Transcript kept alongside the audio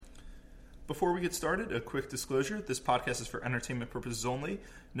Before we get started, a quick disclosure. This podcast is for entertainment purposes only.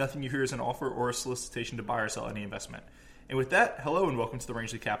 Nothing you hear is an offer or a solicitation to buy or sell any investment. And with that, hello and welcome to the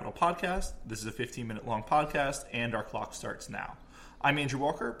Rangeley Capital Podcast. This is a 15-minute long podcast, and our clock starts now. I'm Andrew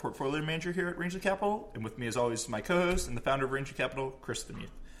Walker, Portfolio Manager here at Rangeley Capital, and with me as always is my co-host and the founder of Rangeley Capital, Chris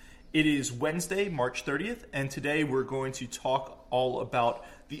Demuth. It is Wednesday, March 30th, and today we're going to talk all about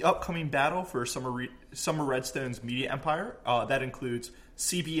the upcoming battle for Summer Redstone's media empire. That includes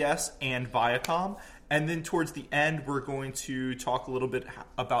CBS and Viacom. And then towards the end, we're going to talk a little bit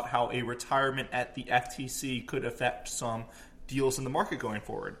about how a retirement at the FTC could affect some deals in the market going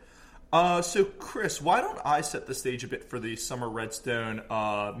forward. So, Chris, why don't I set the stage a bit for the Summer Redstone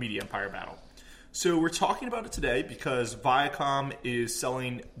media empire battle? So we're talking about it today because Viacom is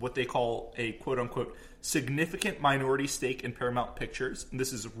selling what they call a quote-unquote significant minority stake in Paramount Pictures. And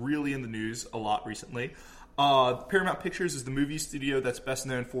this is really in the news a lot recently. Paramount Pictures is the movie studio that's best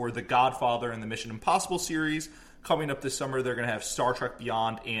known for The Godfather and the Mission Impossible series. Coming up this summer, they're going to have Star Trek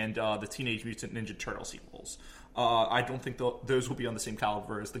Beyond and the Teenage Mutant Ninja Turtle sequels. I don't think those will be on the same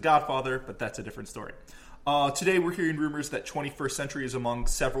caliber as The Godfather, but that's a different story. Today, we're hearing rumors that 21st Century is among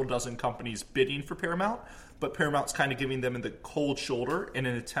several dozen companies bidding for Paramount, but Paramount's kind of giving them the cold shoulder in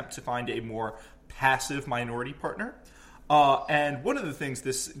an attempt to find a more passive minority partner. And one of the things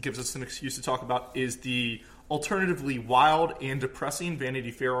this gives us an excuse to talk about is the alternatively wild and depressing Vanity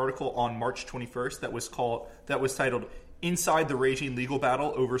Fair article on March 21st that was titled "Inside the Raging Legal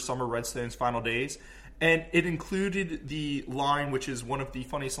Battle Over Summer Redstone's Final Days." And it included the line, which is one of the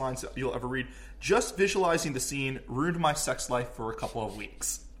funniest lines that you'll ever read. "Just visualizing the scene ruined my sex life for a couple of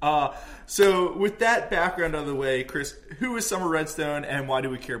weeks." So with that background out of the way, Chris, who is Summer Redstone and why do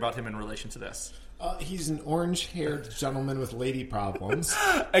we care about him in relation to this? He's an orange-haired gentleman with lady problems.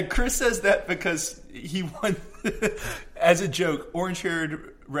 And Chris says that because he won, as a joke,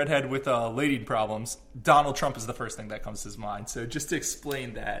 orange-haired redhead with lady problems. Donald Trump is the first thing that comes to his mind. So just to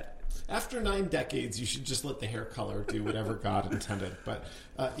explain that. After 9 decades, you should just let the hair color do whatever God intended. But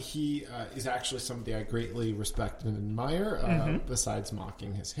he is actually somebody I greatly respect and admire, besides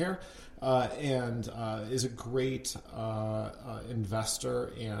mocking his hair, and is a great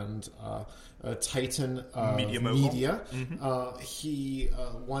investor and a titan of media. He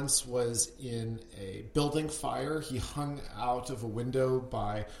once was in a building fire. He hung out of a window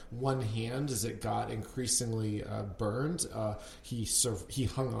by one hand as it got increasingly burned. He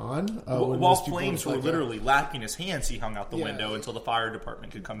hung on. While flames were literally lapping his hands, he hung out the window until the fire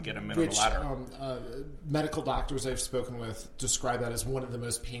department could come get him in on the ladder. Medical doctors I've spoken with describe that as one of the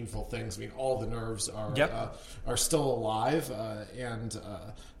most painful things. I mean, all the nerves are still alive and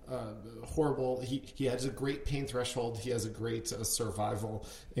horrible. He has a great pain threshold. He has a great survival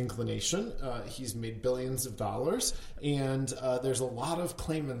inclination. He's made billions of dollars, and there's a lot of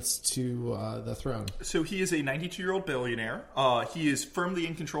claimants to the throne. So he is a 92-year-old billionaire. He is firmly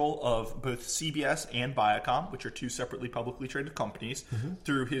in control of both CBS and Viacom, which are two separately publicly traded companies,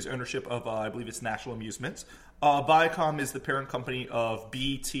 through his ownership of, I believe it's National Amusements. Viacom is the parent company of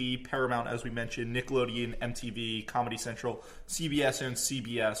BET, Paramount, as we mentioned, Nickelodeon, MTV, Comedy Central. CBS owns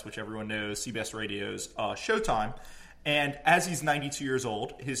CBS, which everyone knows, CBS Radio's Showtime. And as he's 92 years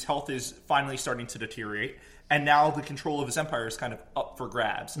old, his health is finally starting to deteriorate. And now the control of his empire is kind of up for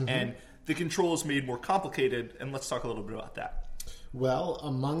grabs. And the control is made more complicated. And let's talk a little bit about that. Well,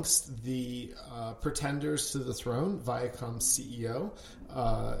 amongst the pretenders to the throne, Viacom's CEO,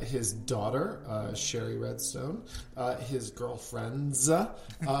 his daughter, Shari Redstone, his girlfriends,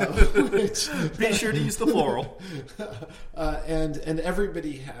 which be sure to use the plural, and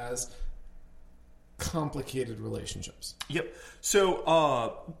everybody has complicated relationships. Yep.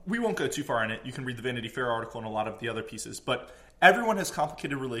 So we won't go too far in it. You can read the Vanity Fair article and a lot of the other pieces, but everyone has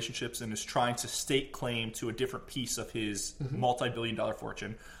complicated relationships and is trying to stake claim to a different piece of his multi-billion-dollar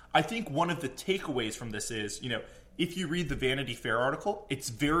fortune. I think one of the takeaways from this is, if you read the Vanity Fair article, it's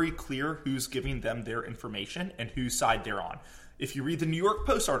very clear who's giving them their information and whose side they're on. If you read the New York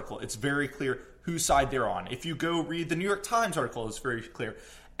Post article, it's very clear whose side they're on. If you go read the New York Times article, it's very clear.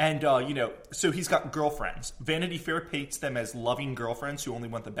 And, so he's got girlfriends. Vanity Fair paints them as loving girlfriends who only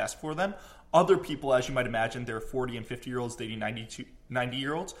want the best for them. Other people, as you might imagine, they're 40 and 50-year-olds dating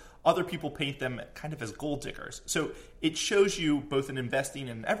 90-year-olds. Other people paint them kind of as gold diggers. So it shows you both in investing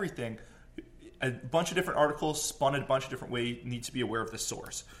and everything, a bunch of different articles spun in a bunch of different ways. You need to be aware of the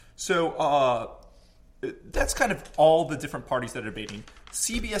source. So that's kind of all the different parties that are debating.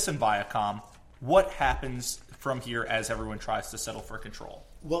 CBS and Viacom, what happens from here as everyone tries to settle for control?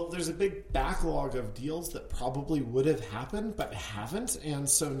 Well, there's a big backlog of deals that probably would have happened but haven't, and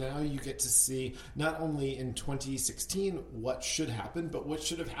so now you get to see not only in 2016 what should happen, but what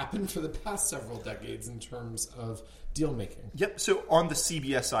should have happened for the past several decades in terms of deal making. Yep. So on the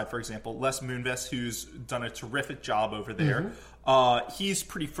CBS side, for example, Les Moonves, who's done a terrific job over there, he's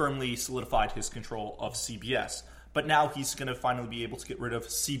pretty firmly solidified his control of CBS. But now he's going to finally be able to get rid of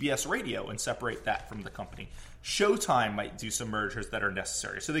CBS Radio and separate that from the company. Showtime might do some mergers that are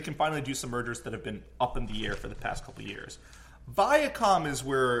necessary. So they can finally do some mergers that have been up in the air for the past couple of years. Viacom is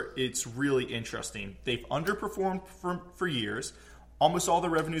where it's really interesting. They've underperformed for years. Almost all the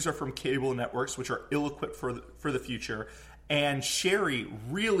revenues are from cable networks, which are ill-equipped for the future. And Sherry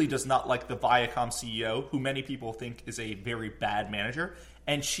really does not like the Viacom CEO, who many people think is a very bad manager.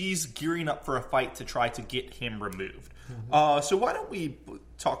 And she's gearing up for a fight to try to get him removed. So why don't we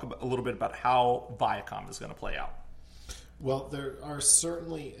talk a little bit about how Viacom is going to play out? Well, there are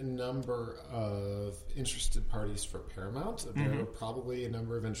certainly a number of interested parties for Paramount. There are probably a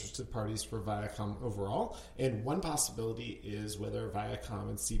number of interested parties for Viacom overall. And one possibility is whether Viacom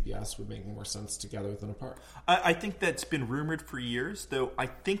and CBS would make more sense together than apart. I think that's been rumored for years, though I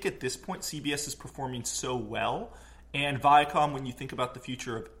think at this point CBS is performing so well. And Viacom, when you think about the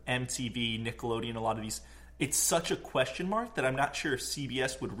future of MTV, Nickelodeon, a lot of these, it's such a question mark that I'm not sure if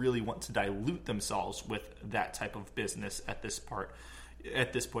CBS would really want to dilute themselves with that type of business at this point.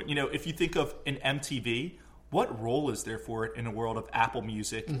 You know, if you think of an MTV, what role is there for it in a world of Apple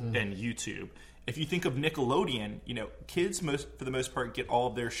Music and YouTube? If you think of Nickelodeon, you know, kids for the most part get all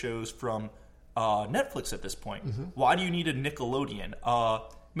of their shows from Netflix at this point. Why do you need a Nickelodeon?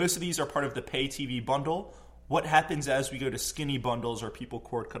 Most of these are part of the pay TV bundle. What happens as we go to skinny bundles or people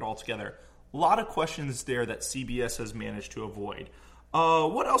cord cut all together? A lot of questions there that CBS has managed to avoid.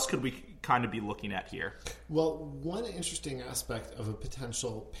 What else could we kind of be looking at here? Well, one interesting aspect of a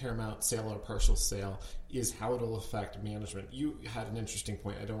potential Paramount sale or partial sale is how it'll affect management. You had an interesting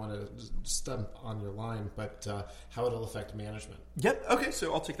point. I don't want to stump on your line, but how it'll affect management. Yep. Okay,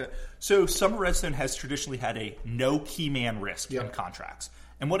 so I'll take that. So Summer Redstone has traditionally had a no key man risk in contracts.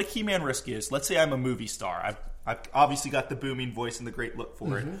 And what a key man risk is, let's say I'm a movie star. I've obviously got the booming voice and the great look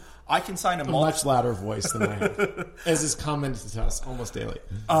for it. I can sign a much louder voice than I have, as is commented to us almost daily.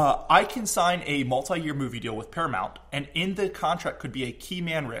 I can sign a multi-year movie deal with Paramount, and in the contract could be a key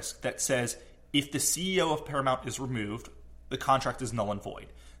man risk that says if the CEO of Paramount is removed, the contract is null and void.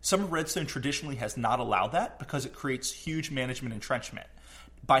 Summer Redstone traditionally has not allowed that because it creates huge management entrenchment.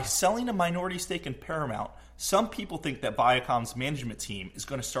 By selling a minority stake in Paramount, some people think that Viacom's management team is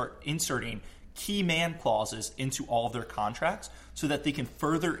going to start inserting key man clauses into all of their contracts so that they can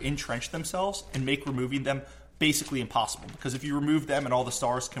further entrench themselves and make removing them basically impossible. Because if you remove them and all the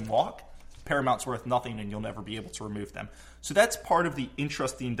stars can walk, Paramount's worth nothing and you'll never be able to remove them. So that's part of the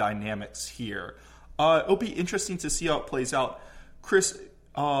interesting dynamics here. It'll be interesting to see how it plays out. Chris,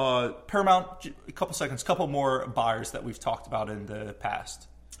 Paramount, a couple more buyers that we've talked about in the past.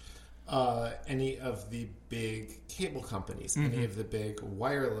 Any of the big cable companies, any of the big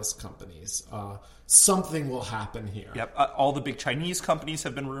wireless companies. Something will happen here. Yep. All the big Chinese companies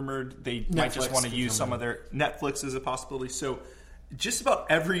have been rumored. They might just want to use some of their... Netflix is a possibility. So just about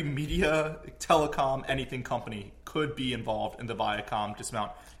every media, telecom, anything company could be involved in the Viacom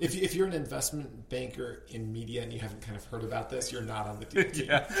dismount. If you're an investment banker in media and you haven't kind of heard about this, you're not on the deal team.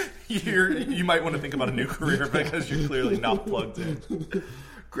 Yeah. You might want to think about a new career because you're clearly not plugged in.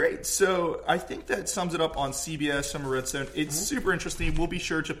 Great. So I think that sums it up on CBS, Summer Redstone. It's super interesting. We'll be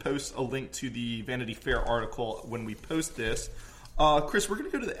sure to post a link to the Vanity Fair article when we post this. Chris, we're going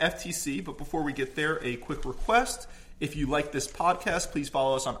to go to the FTC, but before we get there, a quick request. If you like this podcast, please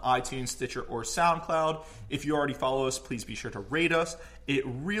follow us on iTunes, Stitcher, or SoundCloud. If you already follow us, please be sure to rate us. It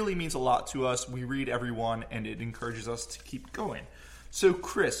really means a lot to us. We read everyone, and it encourages us to keep going. So,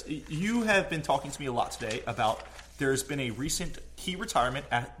 Chris, you have been talking to me a lot today about there's been a recent key retirement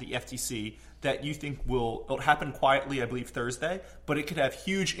at the FTC that you think it'll happen quietly, I believe, Thursday, but it could have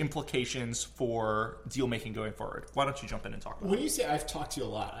huge implications for deal-making going forward. Why don't you jump in and talk about it? When you say I've talked to you a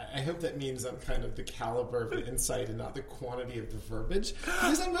lot, I hope that means I'm kind of the caliber of the insight and not the quantity of the verbiage,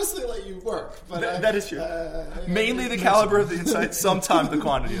 because I mostly let you work. But that is true. Mainly the caliber of the insight, sometimes the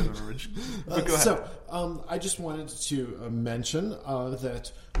quantity of the verbiage. But go ahead. So I just wanted to mention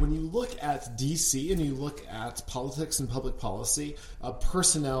that when you look at D.C. and you look at politics and public policy,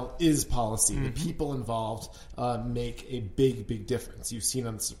 personnel is policy. The people involved make a big, big difference. You've seen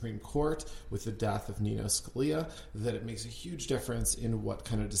on the Supreme Court with the death of Nino Scalia that it makes a huge difference in what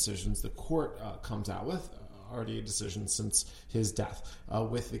kind of decisions the court comes out with. RDA decision since his death.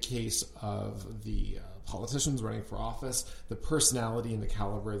 With the case of the politicians running for office, the personality and the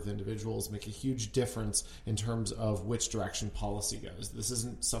caliber of the individuals make a huge difference in terms of which direction policy goes. This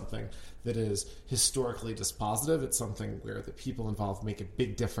isn't something that is historically dispositive. It's something where the people involved make a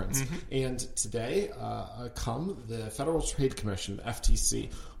big difference. And today, come the Federal Trade Commission, FTC,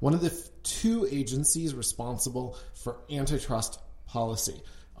 one of the two agencies responsible for antitrust policy.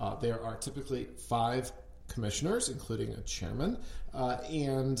 There are typically 5 commissioners, including a chairman.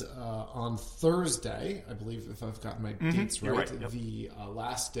 And on Thursday, I believe, if I've got my dates right, Yep. the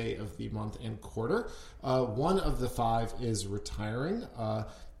last day of the month and quarter, one of the 5 is retiring.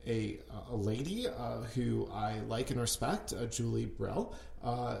 A lady who I like and respect, Julie Brill,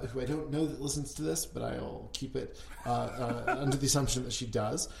 who I don't know that listens to this, but I'll keep it under the assumption that she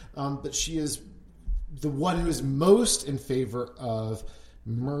does. But she is the one who is most in favor of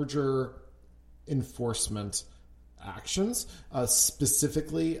merger enforcement actions.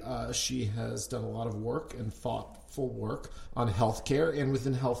 Specifically, she has done a lot of work and thoughtful work on healthcare, and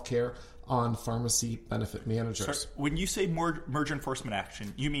within healthcare, on pharmacy benefit managers. Sorry, when you say merger enforcement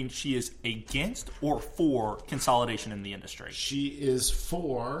action, you mean she is against or for consolidation in the industry? She is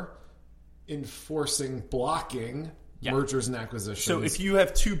for enforcing, blocking mergers and acquisitions. So if you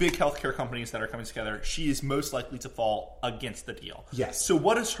have 2 big healthcare companies that are coming together, she is most likely to fall against the deal. Yes. So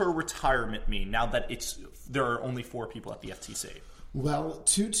what does her retirement mean now that there are only 4 people at the FTC? Well,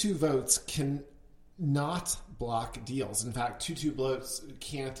 2-2 votes can not block deals. In fact, 2-2 votes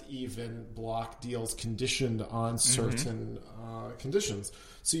can't even block deals conditioned on certain conditions.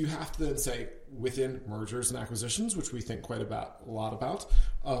 So you have to then say, within mergers and acquisitions, which we think quite a lot about,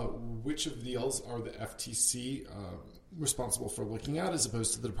 which of the deals are the FTC responsible for looking at as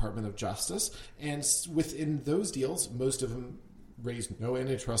opposed to the Department of Justice. And within those deals, most of them raise no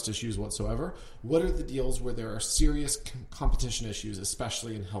antitrust issues whatsoever. What are the deals where there are serious competition issues,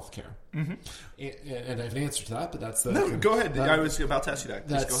 especially in healthcare? And I have an answer to that, but that's the... No, go ahead. I was about to ask you that.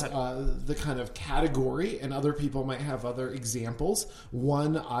 Please That's go ahead. The kind of category, and other people might have other examples.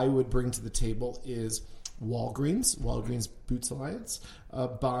 One I would bring to the table is Walgreens Boots Alliance,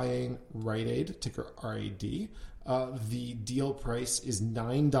 buying Rite Aid, ticker RAD. The deal price is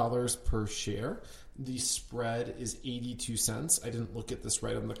 $9 per share. The spread is 82 cents. I didn't look at this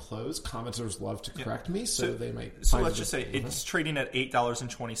right on the close. Commenters love to correct me, so they might. So let's just say it's trading at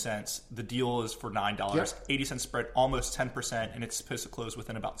 $8.20. The deal is for $9. Yep. 80 cent spread, almost 10%, and it's supposed to close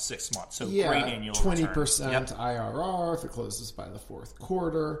within about 6 months. So great annual 20% IRR if it closes by the 4th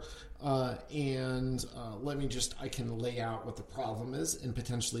quarter. Let me I can lay out what the problem is and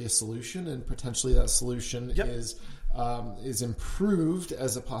potentially a solution, and potentially that solution is improved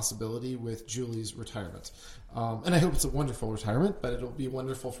as a possibility with Julie's retirement. And I hope it's a wonderful retirement, but it'll be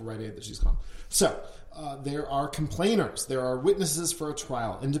wonderful for Rite Aid that she's gone. So there are complainers. There are witnesses for a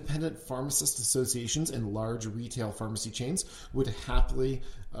trial. Independent pharmacist associations and large retail pharmacy chains would happily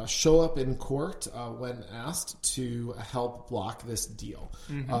show up in court when asked to help block this deal.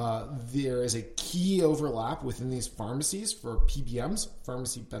 There is a key overlap within these pharmacies for PBMs,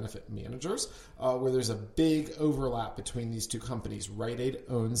 pharmacy benefit managers, where there's a big overlap between these 2 companies. Rite Aid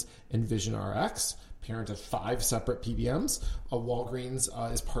owns EnvisionRx, parent of 5 separate PBMs. Walgreens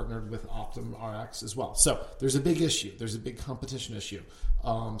is partnered with Optum Rx as well. So there's a big issue. There's a big competition issue.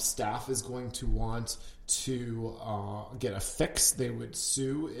 Staff is going to want to get a fix. They would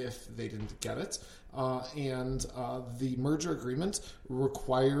sue if they didn't get it. The merger agreement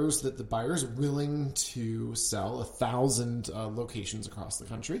requires that the buyer is willing to sell 1,000 locations across the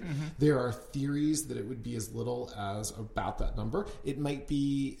country. There are theories that it would be as little as about that number. It might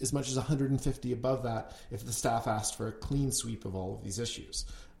be as much as 150 above that if the staff asked for a clean sweep of all of these issues.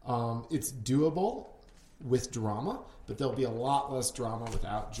 It's doable with drama, but there'll be a lot less drama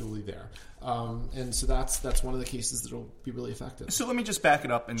without Julie there. And so that's one of the cases that will be really effective. So let me just back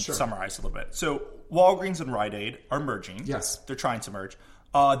it up and summarize a little bit. So Walgreens and Rite Aid are merging. Yes. They're trying to merge.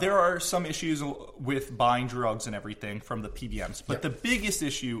 There are some issues with buying drugs and everything from the PBMs, but the biggest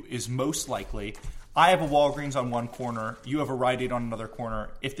issue is most likely I have a Walgreens on one corner, you have a Rite Aid on another corner.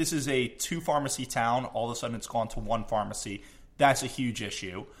 If this is a 2-pharmacy town, all of a sudden it's gone to 1 pharmacy. That's a huge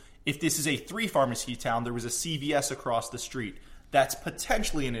issue. If this is a 3-pharmacy town, there was a CVS across the street. That's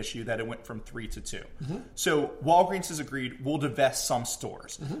potentially an issue that it went from 3 to 2. So Walgreens has agreed we'll divest some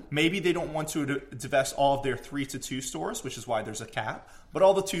stores. Maybe they don't want to divest all of their 3 to 2 stores, which is why there's a cap. But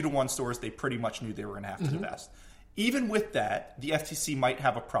all the 2 to 1 stores, they pretty much knew they were going to have to divest. Even with that, the FTC might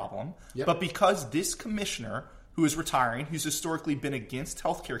have a problem. But because this commissioner who is retiring, who's historically been against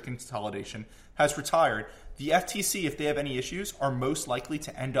healthcare consolidation, has retired. The FTC, if they have any issues, are most likely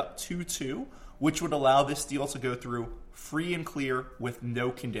to end up 2-2, which would allow this deal to go through free and clear with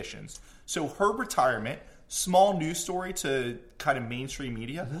no conditions. So her retirement, small news story to kind of mainstream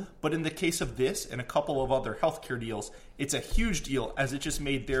media, but in the case of this and a couple of other healthcare deals, it's a huge deal as it just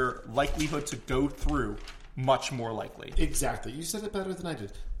made their likelihood to go through much more likely. Exactly. You said it better than I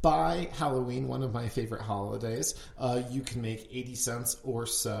did. By Halloween, one of my favorite holidays, you can make 80 cents or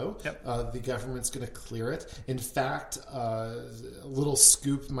so. Yep. The government's going to clear it. In fact, a little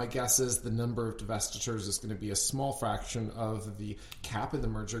scoop, my guess is the number of divestitures is going to be a small fraction of the cap in the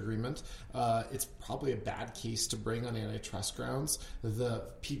merger agreement. It's probably a bad case to bring on antitrust grounds. The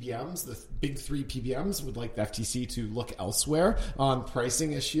PBMs, the big three PBMs, would like the FTC to look elsewhere on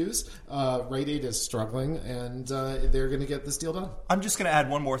pricing issues. Rite Aid is struggling, and they're going to get this deal done. I'm just going to add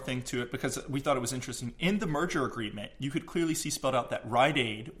one more thing to it because we thought it was interesting. In the merger agreement, you could clearly see spelled out that Rite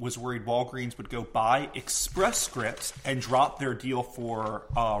Aid was worried Walgreens would go buy Express Scripts and drop their deal for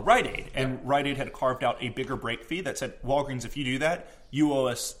Rite Aid. And Rite Aid had carved out a bigger break fee that said, Walgreens, if you do that, you owe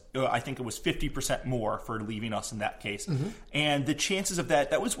us, I think it was 50% more for leaving us in that case. And the chances of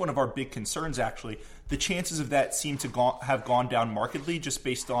that was one of our big concerns, actually. The chances of that seem to have gone down markedly just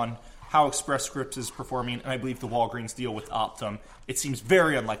based on how Express Scripts is performing, and I believe the Walgreens deal with Optum, it seems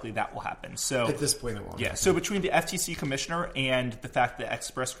very unlikely that will happen. So at this point, it won't. Yeah. So between the FTC commissioner and the fact that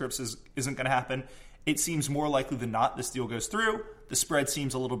Express Scripts isn't going to happen, it seems more likely than not this deal goes through. The spread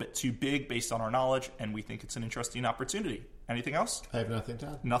seems a little bit too big based on our knowledge, and we think it's an interesting opportunity. Anything else? I have nothing to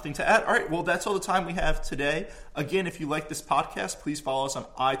add. Nothing to add. All right. Well, that's all the time we have today. Again, if you like this podcast, please follow us on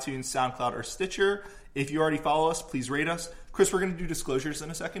iTunes, SoundCloud, or Stitcher. If you already follow us, please rate us. Chris, we're going to do disclosures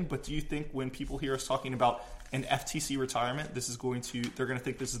in a second, but do you think when people hear us talking about an FTC retirement, they're going to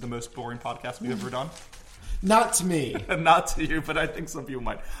think this is the most boring podcast we've ever done? Not to me. Not to you, but I think some people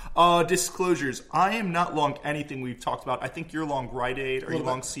might. Disclosures. I am not long anything we've talked about. I think you're long Rite Aid. Are you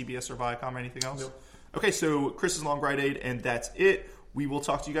long CBS or Viacom or anything else? Nope. Okay, so Chris is long Rite Aid, and that's it. We will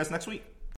talk to you guys next week.